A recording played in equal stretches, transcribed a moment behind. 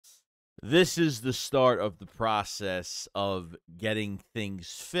This is the start of the process of getting things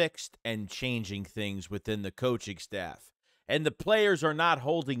fixed and changing things within the coaching staff. And the players are not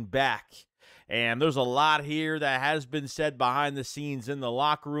holding back. And there's a lot here that has been said behind the scenes in the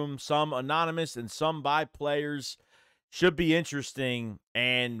locker room, some anonymous and some by players. Should be interesting.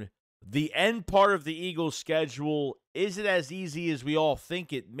 And the end part of the Eagles' schedule, is it as easy as we all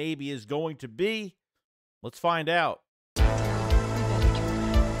think it maybe is going to be? Let's find out. We better do it.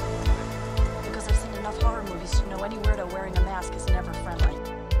 Because I've seen enough horror movies to know any weirdo wearing a mask is never friendly.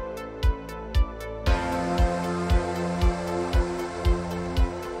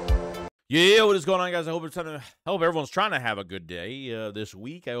 Yeah, what is going on, guys? I hope everyone's trying to have a good day this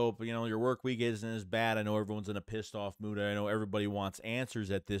week. I hope your work week isn't as bad. I know everyone's in a pissed off mood. I know everybody wants answers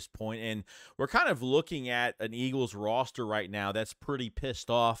at this point, and we're kind of looking at an Eagles roster right now that's pretty pissed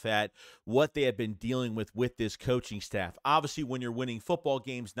off at what they have been dealing with this coaching staff. Obviously, when you're winning football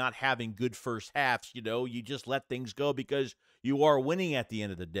games, not having good first halves, you just let things go because you are winning at the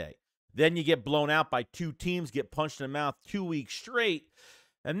end of the day. Then you get blown out by two teams, get punched in the mouth 2 weeks straight.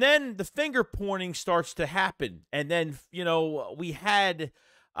 And then the finger pointing starts to happen. And then, we had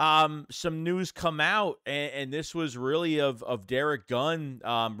some news come out, and this was really of Derek Gunn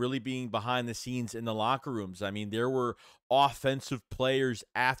really being behind the scenes in the locker rooms. I mean, there were offensive players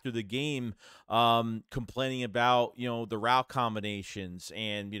after the game complaining about, the route combinations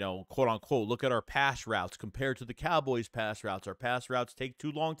and, quote unquote, look at our pass routes compared to the Cowboys pass routes. Our pass routes take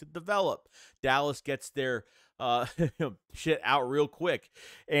too long to develop. Dallas gets their shit out real quick.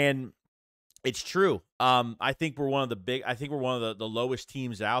 And it's true. I think we're one of the lowest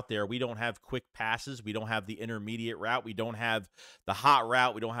teams out there. We don't have quick passes. We don't have the intermediate route. We don't have the hot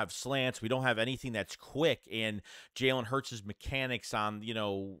route. We don't have slants. We don't have anything that's quick. And Jalen Hurts' mechanics on,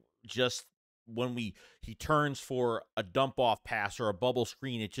 just when he turns for a dump off pass or a bubble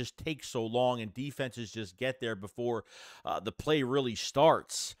screen, it just takes so long, and defenses just get there before the play really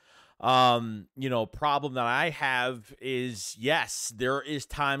starts. Problem that I have is, yes, there is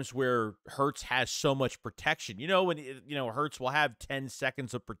times where Hurts has so much protection. When Hurts will have 10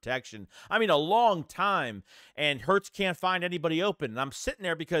 seconds of protection. I mean, a long time, and Hurts can't find anybody open. And I'm sitting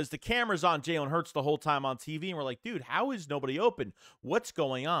there because the camera's on Jalen Hurts the whole time on TV, and we're like, dude, how is nobody open? What's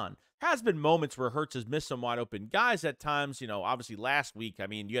going on? Has been moments where Hurts has missed some wide open guys at times. Obviously last week, I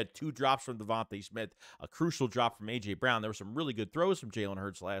mean, you had 2 drops from Devontae Smith, a crucial drop from A.J. Brown. There were some really good throws from Jalen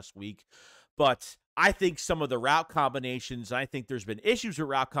Hurts last week. But I think some of the route combinations, I think there's been issues with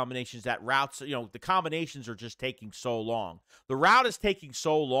route combinations. That routes, the combinations are just taking so long. The route is taking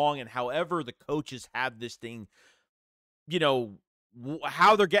so long, and however the coaches have this thing,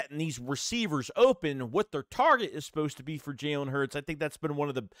 how they're getting these receivers open, what their target is supposed to be for Jalen Hurts, I think that's been one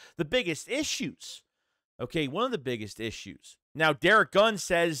of the biggest issues. Okay, one of the biggest issues. Now, Derek Gunn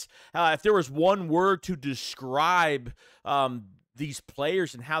says if there was one word to describe these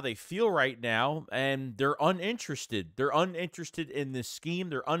players and how they feel right now, and they're uninterested. They're uninterested in this scheme.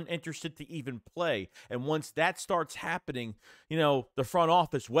 They're uninterested to even play. And once that starts happening, the front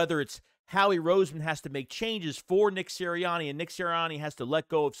office, whether it's Howie Roseman has to make changes for Nick Sirianni, and Nick Sirianni has to let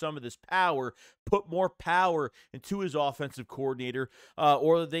go of some of this power, put more power into his offensive coordinator,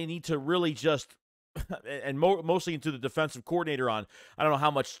 or they need to really just and mostly into the defensive coordinator on. I don't know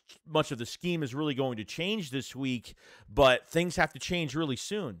how much of the scheme is really going to change this week, but things have to change really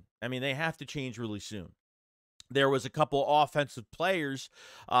soon. I mean, they have to change really soon. There was a couple offensive players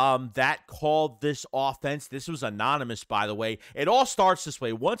that called this offense. This was anonymous, by the way. It all starts this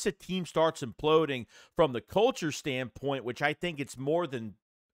way. Once a team starts imploding from the culture standpoint, which I think it's more than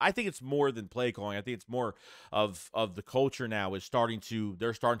play calling. I think it's more of the culture now is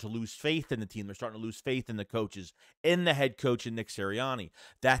they're starting to lose faith in the team. They're starting to lose faith in the coaches, in the head coach and Nick Sirianni,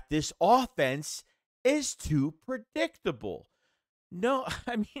 that this offense is too predictable. No,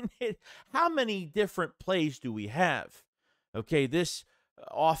 I mean, how many different plays do we have? Okay, this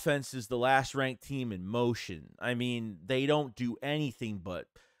offense is the last ranked team in motion. I mean, they don't do anything but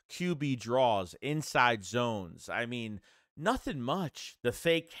QB draws, inside zones. I mean, nothing much. The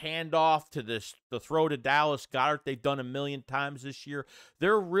fake handoff to the throw to Dallas Goedert they've done a million times this year.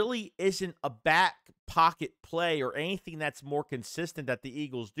 There really isn't a back pocket play or anything that's more consistent that the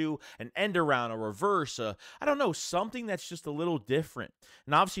Eagles do, an end around, a reverse, I don't know, something that's just a little different.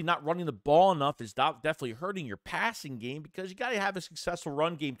 And obviously not running the ball enough is definitely hurting your passing game, because you got to have a successful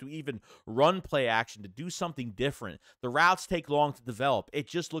run game to even run play action, to do something different. The routes take long to develop. It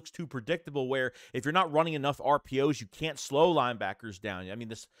just looks too predictable, where if you're not running enough RPOs, you can't slow linebackers down. I mean,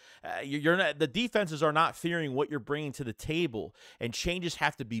 the defenses are not fearing what you're bringing to the table, and changes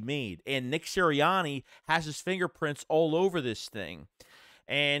have to be made. And Nick Sirianni has his fingerprints all over this thing.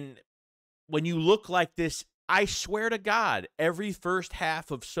 And when you look like this, I swear to God, every first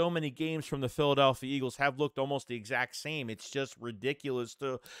half of so many games from the Philadelphia Eagles have looked almost the exact same. It's just ridiculous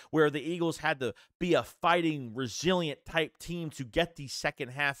to where the Eagles had to be a fighting, resilient type team to get these second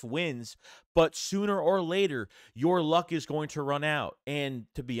half wins. But sooner or later, your luck is going to run out. And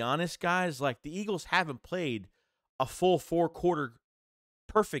to be honest, guys, like the Eagles haven't played a full 4-quarter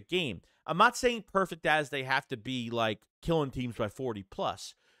perfect game. I'm not saying perfect as they have to be like killing teams by 40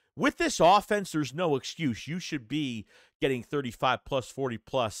 plus. With this offense, there's no excuse. You should be getting 35 plus, 40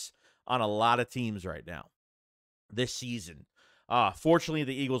 plus on a lot of teams right now this season. Fortunately,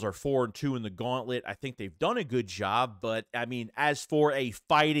 the Eagles are 4-2 in the gauntlet. I think they've done a good job, but I mean, as for a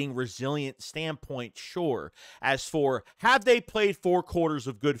fighting, resilient standpoint, sure. As for have they played 4 quarters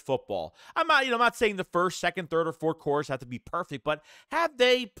of good football? I'm not saying the first, second, third, or fourth quarters have to be perfect, but have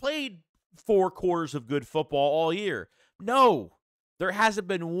they played 4 quarters of good football all year? No. There hasn't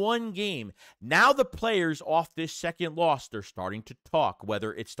been one game. Now the players off this second loss, they're starting to talk,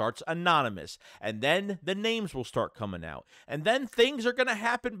 whether it starts anonymous, and then the names will start coming out. And then things are going to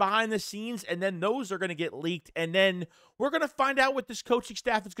happen behind the scenes, and then those are going to get leaked, and then we're going to find out what this coaching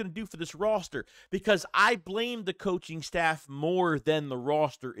staff is going to do for this roster, because I blame the coaching staff more than the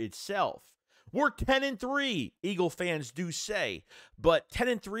roster itself. We're 10-3, Eagle fans do say, but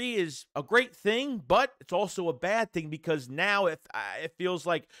 10-3 is a great thing, but it's also a bad thing because now it feels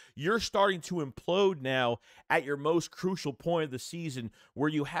like you're starting to implode now at your most crucial point of the season where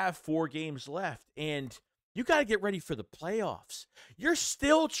you have 4 games left, and you got to get ready for the playoffs. You're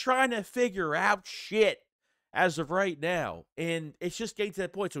still trying to figure out shit as of right now, and it's just getting to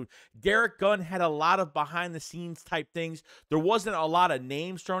that point. So Derek Gunn had a lot of behind-the-scenes type things. There wasn't a lot of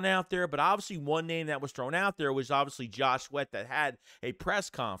names thrown out there, but obviously one name that was thrown out there was obviously Josh Sweat that had a press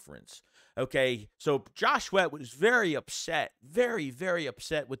conference. Okay, so Josh Sweat was very upset, very, very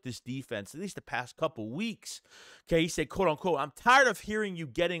upset with this defense, at least the past couple weeks. Okay, he said, quote-unquote, I'm tired of hearing you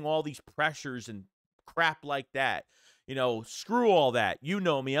getting all these pressures and crap like that. You know, screw all that. You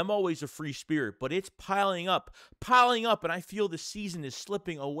know me. I'm always a free spirit, but it's piling up, and I feel the season is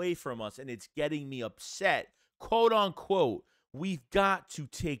slipping away from us, and it's getting me upset. Quote, unquote, we've got to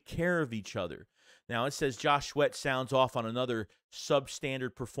take care of each other. Now, it says Josh Sweat sounds off on another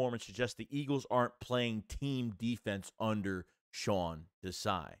substandard performance, suggests the Eagles aren't playing team defense under Sean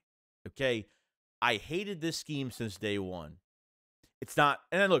Desai. Okay? I hated this scheme since day one. It's not,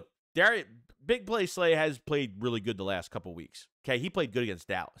 and then look, Big Play Slay has played really good the last couple weeks. Okay, he played good against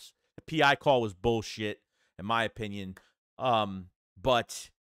Dallas. The PI call was bullshit, in my opinion.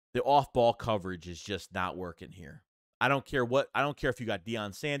 But the off-ball coverage is just not working here. I don't care if you got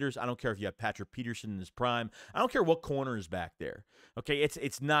Deion Sanders. I don't care if you have Patrick Peterson in his prime. I don't care what corner is back there. Okay,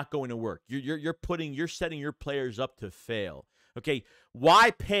 it's not going to work. You're setting your players up to fail. Okay,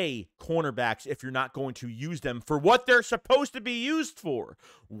 why pay cornerbacks if you're not going to use them for what they're supposed to be used for?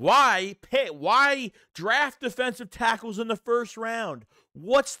 Why draft defensive tackles in the first round?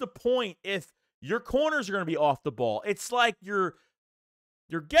 What's the point if your corners are going to be off the ball? It's like you're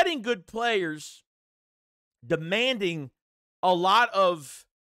getting good players, demanding a lot of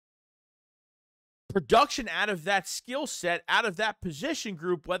production out of that skill set, out of that position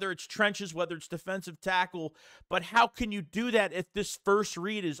group, whether it's trenches, whether it's defensive tackle. But how can you do that if this first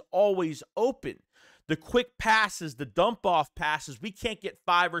read is always open? The quick passes, the dump-off passes, we can't get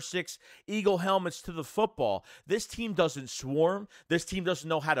 5 or 6 Eagle helmets to the football. This team doesn't swarm. This team doesn't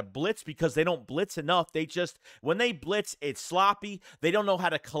know how to blitz because they don't blitz enough. When they blitz, it's sloppy. They don't know how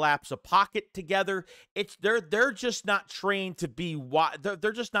to collapse a pocket together. They're just not trained to be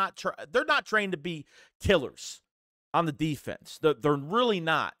they're not trained to be killers on the defense. They're really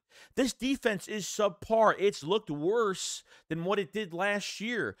not. This defense is subpar. It's looked worse than what it did last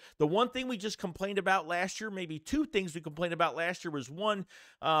year. The one thing we just complained about last year, maybe 2 things we complained about last year was one,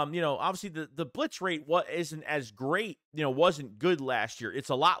 obviously the blitz rate isn't as great, wasn't good last year. It's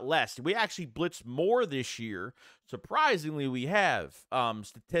a lot less. We actually blitzed more this year. Surprisingly, we have,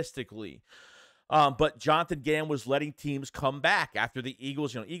 statistically. But Jonathan Gannon was letting teams come back after the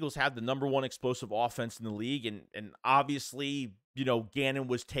Eagles. Eagles had the #1 explosive offense in the league, and obviously, Gannon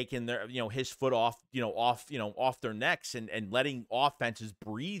was taking their, his foot off their necks and letting offenses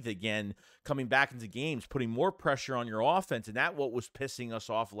breathe again, coming back into games, putting more pressure on your offense, and that's what was pissing us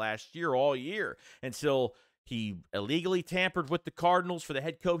off last year, all year, until he illegally tampered with the Cardinals for the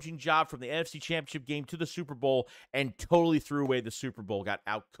head coaching job from the NFC Championship game to the Super Bowl and totally threw away the Super Bowl, got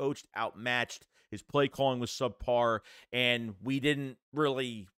outcoached, outmatched. His play calling was subpar, and we didn't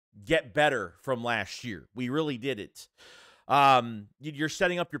really get better from last year. We really didn't. You're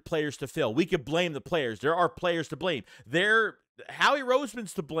setting up your players to fail. We could blame the players. There are players to blame. Howie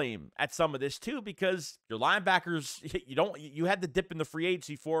Roseman's to blame at some of this too, because your linebackers, you had to dip in the free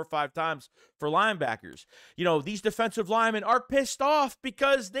agency 4 or 5 times for linebackers. These defensive linemen are pissed off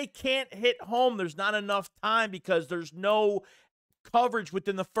because they can't hit home. There's not enough time because there's no coverage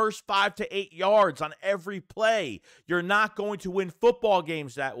within the first 5 to 8 yards on every play. You're not going to win football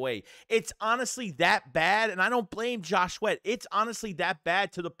games that way. It's honestly that bad, and I don't blame Josh Sweat. It's honestly that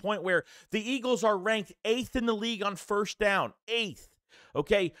bad to the point where the Eagles are ranked 8th in the league on first down. 8th.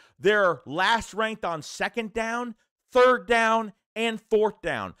 Okay? They're last ranked on second down, third down, and fourth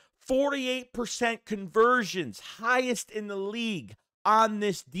down. 48% conversions, highest in the league on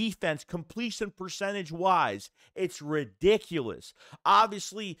this defense, completion percentage-wise. It's ridiculous.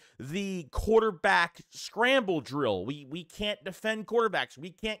 Obviously, the quarterback scramble drill, we can't defend quarterbacks. We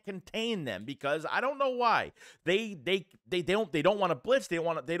can't contain them because I don't know why. They don't want to blitz. They don't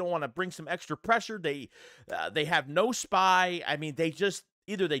want to bring some extra pressure. They have no spy. I mean,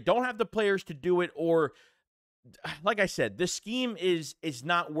 either they don't have the players to do it, or like I said, this scheme is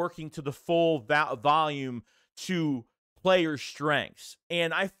not working to the full volume to players' strengths.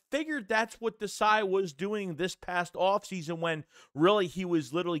 And I figured that's what Desai was doing this past offseason, when really he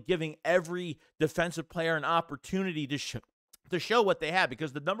was literally giving every defensive player an opportunity to show what they have,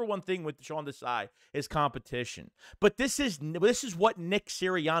 because the number one thing with Sean Desai is competition. But this is what Nick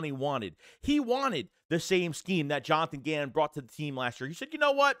Sirianni wanted. He wanted the same scheme that Jonathan Gannon brought to the team last year. He said, you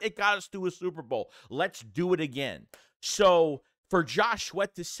know what? It got us to a Super Bowl. Let's do it again. So for Josh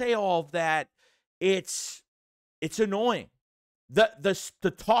Sweat to say all of that, it's annoying.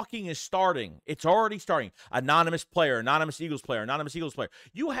 The talking is starting. It's already starting. Anonymous player, anonymous Eagles player, anonymous Eagles player.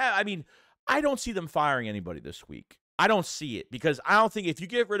 I don't see them firing anybody this week. I don't see it, because I don't think if you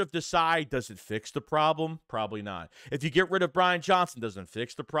get rid of Desai, does it fix the problem? Probably not. If you get rid of BrianJohnson, does it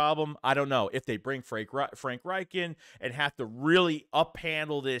fix the problem? I don't know. If they bring Frank Reich in and have to really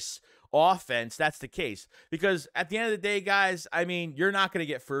uphandle this offense, that's the case. Because at the end of the day, guys, I mean, you're not going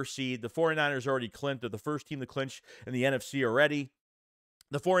to get first seed. The 49ers already clinched. They're the first team to clinch in the NFC already.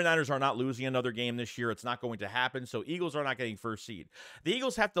 The 49ers are not losing another game this year. It's not going to happen. So Eagles are not getting first seed. The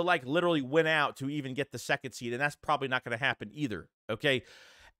Eagles have to literally win out to even get the second seed, and that's probably not going to happen either. Okay?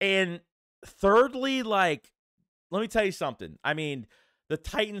 And thirdly, let me tell you something. I mean, the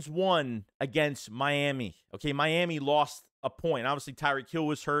Titans won against Miami. Okay, Miami lost a point. Obviously, Tyreek Hill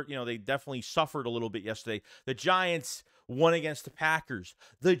was hurt. They definitely suffered a little bit yesterday. The Giants won against the Packers.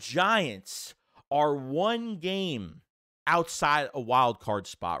 The Giants are one game outside a wild card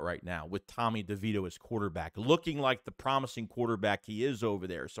spot right now with Tommy DeVito as quarterback, looking like the promising quarterback he is over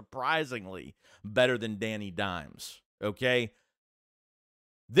there. Surprisingly better than Danny Dimes. Okay?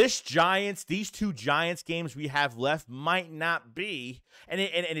 These 2 Giants games we have left might not be, and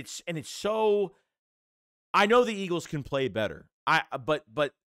it's so. I know the Eagles can play better.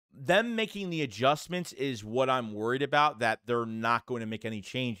 But them making the adjustments is what I'm worried about, that they're not going to make any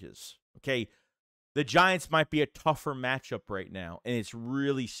changes. Okay? The Giants might be a tougher matchup right now, and it's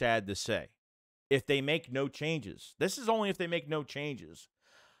really sad to say. If they make no changes, this is only if they make no changes.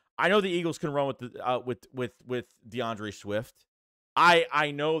 I know the Eagles can run with DeAndre Swift.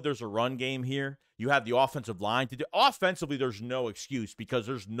 I know there's a run game here. You have the offensive line to do. Offensively, there's no excuse because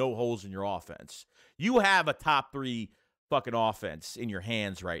there's no holes in your offense. You have a top 3 fucking offense in your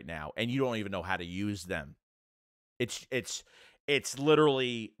hands right now, and you don't even know how to use them. It's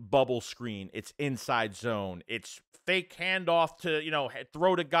literally bubble screen. It's inside zone. It's fake handoff to,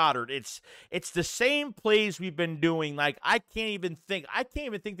 throw to Goddard. It's the same plays we've been doing. I can't even think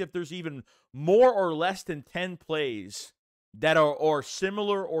that there's even more or less than 10 plays that are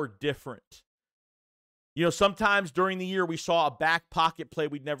similar or different. Sometimes during the year we saw a back pocket play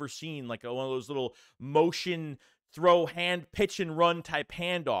we'd never seen, like one of those little motion throw, hand, pitch, and run type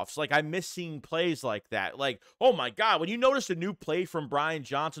handoffs. I miss seeing plays like that. Oh my God, when you notice a new play from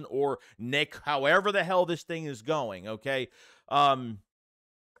BrianJohnson or Nick, however the hell this thing is going, okay,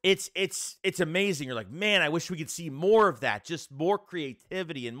 it's amazing. You're like, man, I wish we could see more of that, just more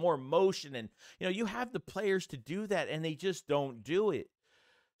creativity and more motion. And, you have the players to do that, and they just don't do it.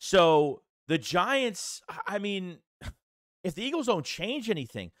 So the Giants, I mean, if the Eagles don't change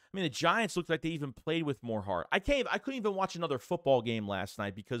anything, the Giants looked like they even played with more heart. I couldn't even watch another football game last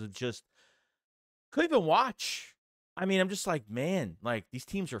night because of just couldn't even watch. I'm just like, man, these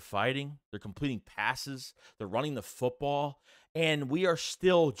teams are fighting. They're completing passes. They're running the football. And we are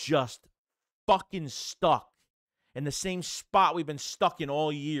still just fucking stuck in the same spot we've been stuck in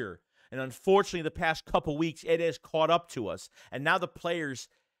all year. And unfortunately, the past couple weeks, it has caught up to us. And now the players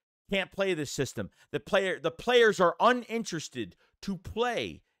can't play this system. The players are uninterested to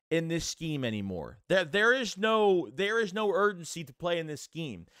play in this scheme anymore. There is no urgency to play in this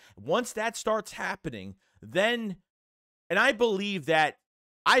scheme. Once that starts happening, then, and I believe that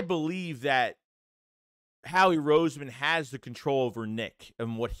Howie Roseman has the control over Nick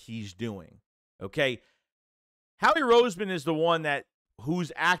and what he's doing. Okay, Howie Roseman is the one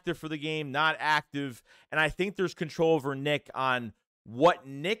who's active for the game, not active, and I think there's control over Nick on what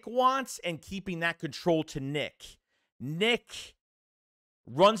Nick wants and keeping that control to Nick. Nick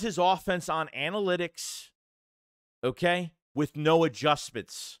runs his offense on analytics, okay, with no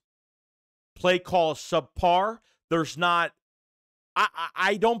adjustments. Play call is subpar. There's not.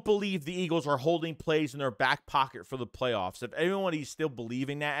 I don't believe the Eagles are holding plays in their back pocket for the playoffs. If anybody's still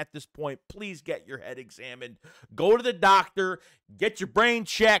believing that at this point, please get your head examined. Go to the doctor. Get your brain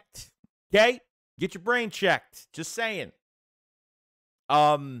checked. Okay? Get your brain checked. Just saying.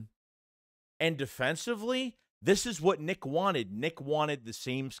 And defensively, this is what Nick wanted. Nick wanted the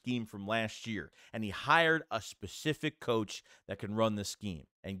same scheme from last year, and he hired a specific coach that can run the scheme.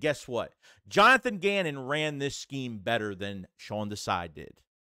 And guess what? Jonathan Gannon ran this scheme better than Sean Desai did.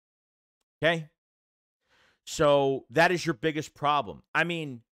 Okay? So that is your biggest problem. I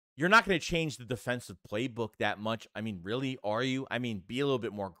mean, you're not going to change the defensive playbook that much. I mean, really, are you? I mean, be a little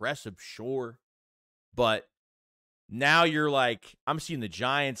bit more aggressive, sure. But now you're like, I'm seeing the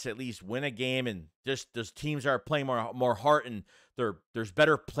Giants at least win a game, and just those teams are playing more heart, and there's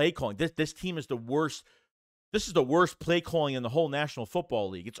better play calling. This team is the worst. This is the worst play calling in the whole National Football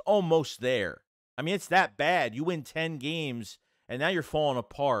League. It's almost there. I mean, it's that bad. You win 10 games, and now you're falling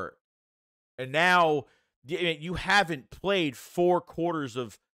apart. And now you haven't played 4 quarters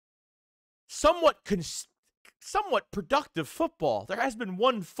of somewhat productive football. There has been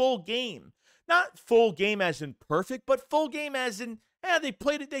one full game. Not full game as in perfect, but full game as in, they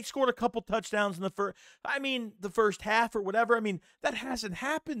played it. They scored a couple touchdowns in the first half or whatever. I mean, that hasn't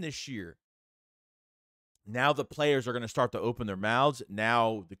happened this year. Now the players are going to start to open their mouths.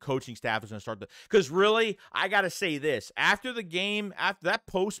 Now the coaching staff is going to start to, because really, I got to say this. After the game, after that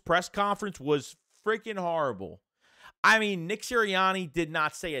post-press conference was freaking horrible. I mean, Nick Sirianni did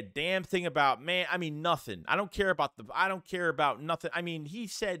not say a damn thing about, nothing. I don't care about nothing. I mean, he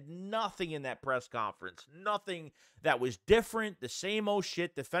said nothing in that press conference. Nothing that was different, the same old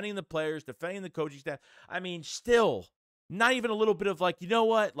shit, defending the players, defending the coaching staff. I mean, still, not even a little bit of like, you know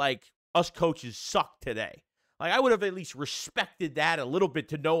what? Like, us coaches suck today. Like, I would have at least respected that a little bit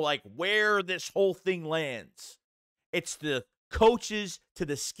to know, like, where this whole thing lands. It's the coaches to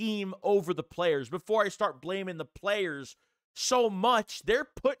the scheme over the players. Before I start blaming the players so much, they're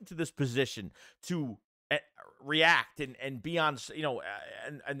put into this position to react and be on,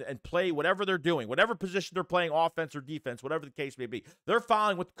 and play whatever they're doing, whatever position they're playing, offense or defense, whatever the case may be. They're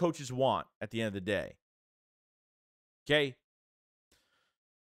following what the coaches want at the end of the day. Okay?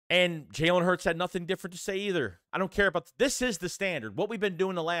 And Jalen Hurts had nothing different to say either. I don't care about this is the standard. What we've been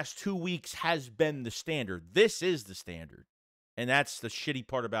doing the last 2 weeks has been the standard. This is the standard. And that's the shitty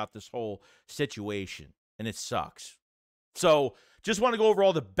part about this whole situation. And it sucks. So just want to go over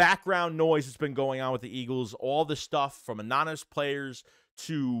all the background noise that's been going on with the Eagles, all the stuff from anonymous players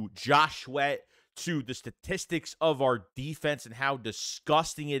to Josh Sweat to the statistics of our defense and how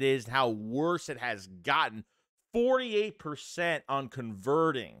disgusting it is, how worse it has gotten. 48% on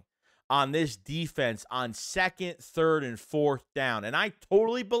converting on this defense on 2nd, 3rd, and 4th down. And I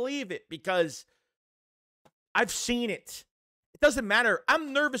totally believe it because I've seen it. It doesn't matter.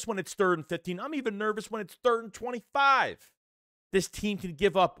 I'm nervous when it's 3rd and 15. I'm even nervous when it's 3rd and 25. This team can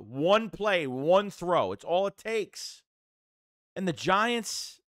give up one play, one throw. It's all it takes. And the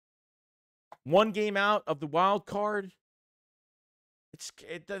Giants, one game out of the wild card,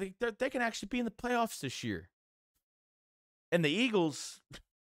 they can actually be in the playoffs this year. And the Eagles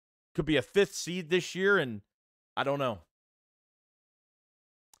could be a 5th seed this year, and I don't know.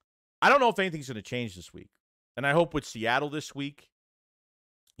 I don't know if anything's going to change this week. And I hope with Seattle this week,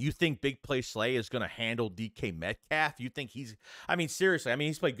 you think Big Play Slay is going to handle DK Metcalf? You think seriously,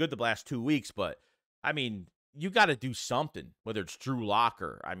 he's played good the last 2 weeks, but, you got to do something, whether it's Drew Lock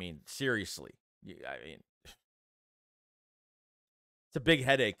or, seriously. It's a big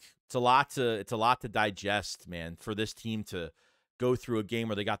headache. It's a lot to digest, man, for this team to go through a game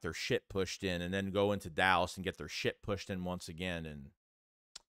where they got their shit pushed in and then go into Dallas and get their shit pushed in once again. And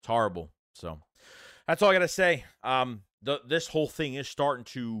it's horrible. So that's all I got to say. This whole thing is starting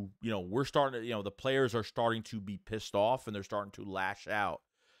to, the players are starting to be pissed off and they're starting to lash out.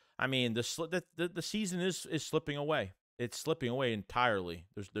 The season is slipping away. It's slipping away entirely.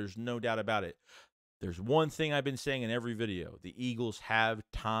 There's no doubt about it. There's one thing I've been saying in every video. The Eagles have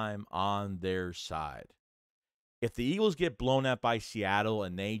time on their side. if the Eagles get blown out by Seattle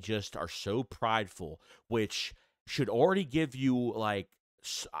and they just are so prideful, which should already give you, like,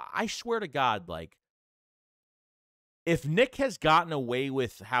 I swear to God, like, if Nick has gotten away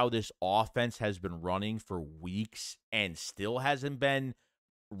with how this offense has been running for weeks and still hasn't been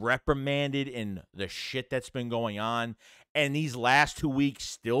reprimanded in the shit that's been going on, and these last 2 weeks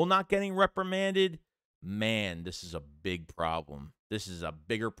still not getting reprimanded, man, this is a big problem. This is a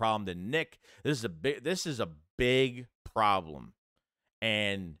bigger problem than Nick. This is a big problem.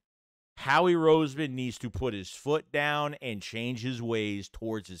 And Howie Roseman needs to put his foot down and change his ways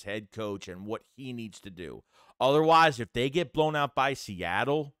towards his head coach and what he needs to do. Otherwise, if they get blown out by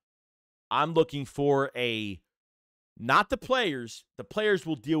Seattle, I'm looking for not the players. The players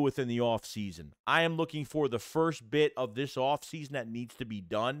will deal with in the offseason. I am looking for the first bit of this offseason that needs to be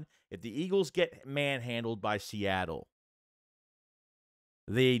done. If the Eagles get manhandled by Seattle,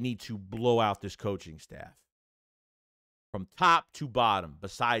 they need to blow out this coaching staff from top to bottom.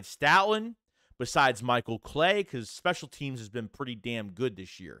 Besides Stoutland, besides Michael Clay, because special teams has been pretty damn good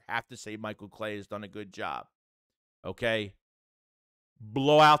this year. Have to say Michael Clay has done a good job. Okay?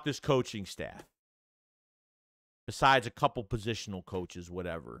 Blow out this coaching staff. Besides a couple positional coaches,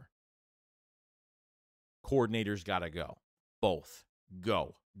 whatever. Coordinators got to go. Both.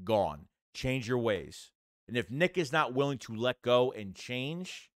 Go. Gone. Change your ways. And if Nick is not willing to let go and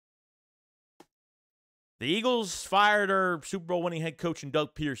change, the Eagles fired our Super Bowl winning head coach in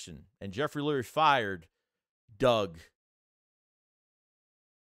Doug Peterson, and Jeffrey Lurie fired Doug.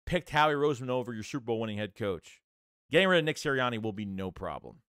 Picked Howie Roseman over your Super Bowl winning head coach. Getting rid of Nick Sirianni will be no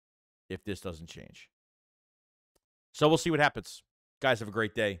problem if this doesn't change. So we'll see what happens. Guys, have a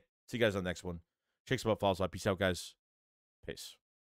great day. See you guys on the next one. Shakes about, follows up. Peace out, guys. Peace.